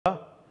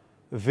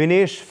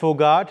Vinesh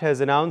Phogat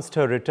has announced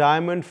her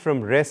retirement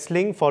from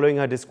wrestling following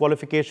her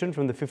disqualification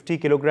from the 50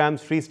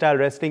 kilograms freestyle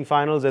wrestling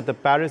finals at the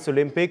Paris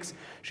Olympics.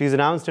 She's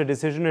announced her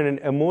decision in an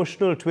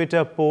emotional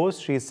Twitter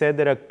post. She said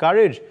that her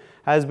courage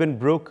has been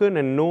broken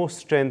and no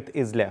strength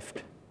is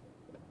left.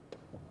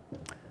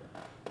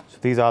 So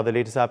these are the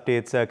latest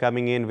updates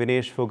coming in.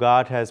 Vinesh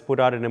Phogat has put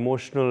out an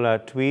emotional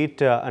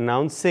tweet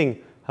announcing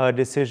her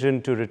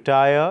decision to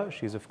retire.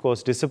 She's of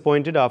course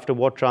disappointed after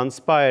what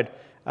transpired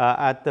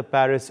at the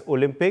Paris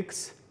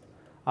Olympics.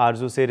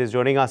 Arzu Seth is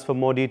joining us for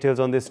more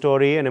details on this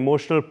story. An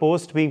emotional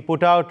post being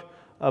put out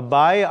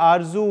by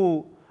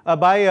Vinesh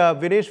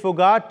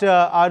Phogat,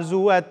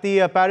 Arzu, at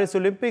the Paris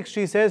Olympics.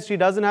 She says she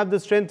doesn't have the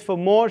strength for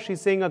more.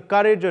 She's saying her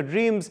courage, her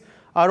dreams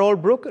are all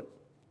broken.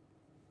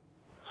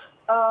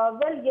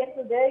 Well,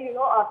 yesterday,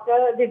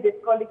 after the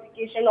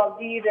disqualification of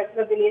the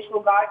wrestler Vinesh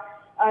Phogat,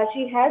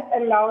 she has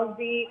announced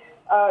the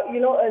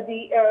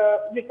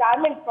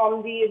retirement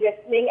from the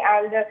wrestling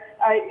and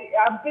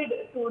bid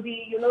to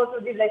the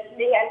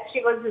wrestling, and she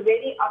was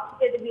very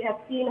upset. We have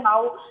seen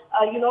how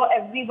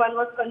everyone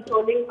was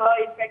consoling her.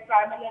 In fact,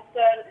 Prime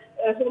Minister,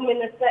 Home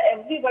Minister,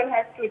 everyone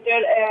has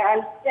tweeted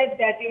and said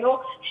that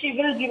she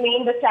will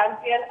remain the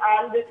champion.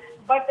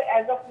 But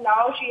as of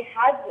now, she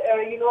has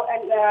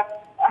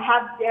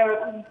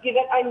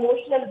given an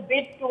emotional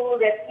bid to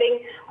wrestling.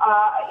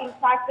 In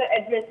fact,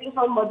 addressing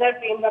her mother,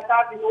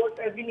 Premlata,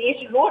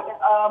 Vinesh wrote,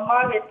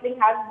 "Ma, wrestling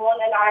has won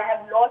and I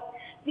have lost.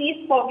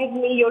 Please forgive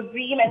me, your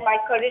dream and my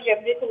courage,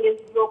 everything is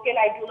broken.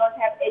 I do not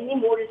have any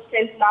more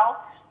strength now.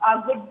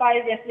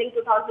 Goodbye wrestling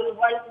 2001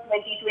 to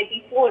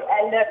 2024.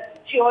 And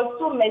she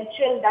also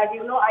mentioned that,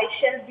 I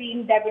shall be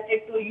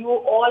indebted to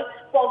you all.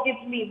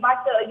 Forgive me.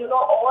 But,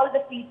 all the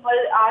people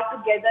are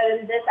together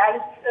in this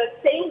and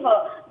saying her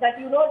that,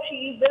 she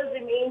will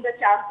remain the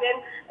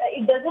champion.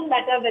 It doesn't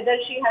matter whether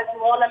she has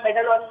won a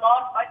medal or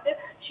not, but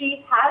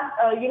she has,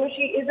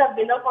 she is a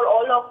winner for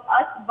all of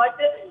us. But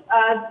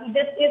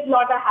this is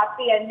not a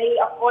happy ending,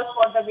 of course,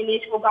 for the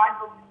Vinesh Phogat,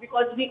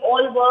 because we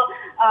all were,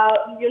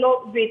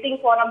 waiting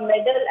for a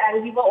medal,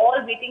 and we were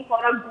all waiting for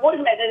a gold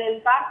medal,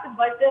 in fact.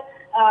 But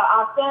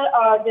after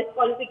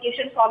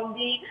disqualification from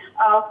the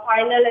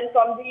final and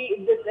from the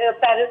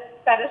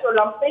Paris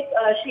Olympics,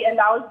 she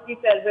announced the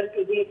farewell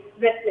to the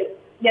wrestling.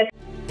 Yes.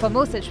 For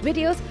more such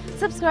videos,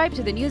 subscribe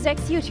to the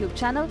NewsX YouTube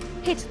channel,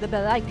 hit the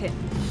bell icon.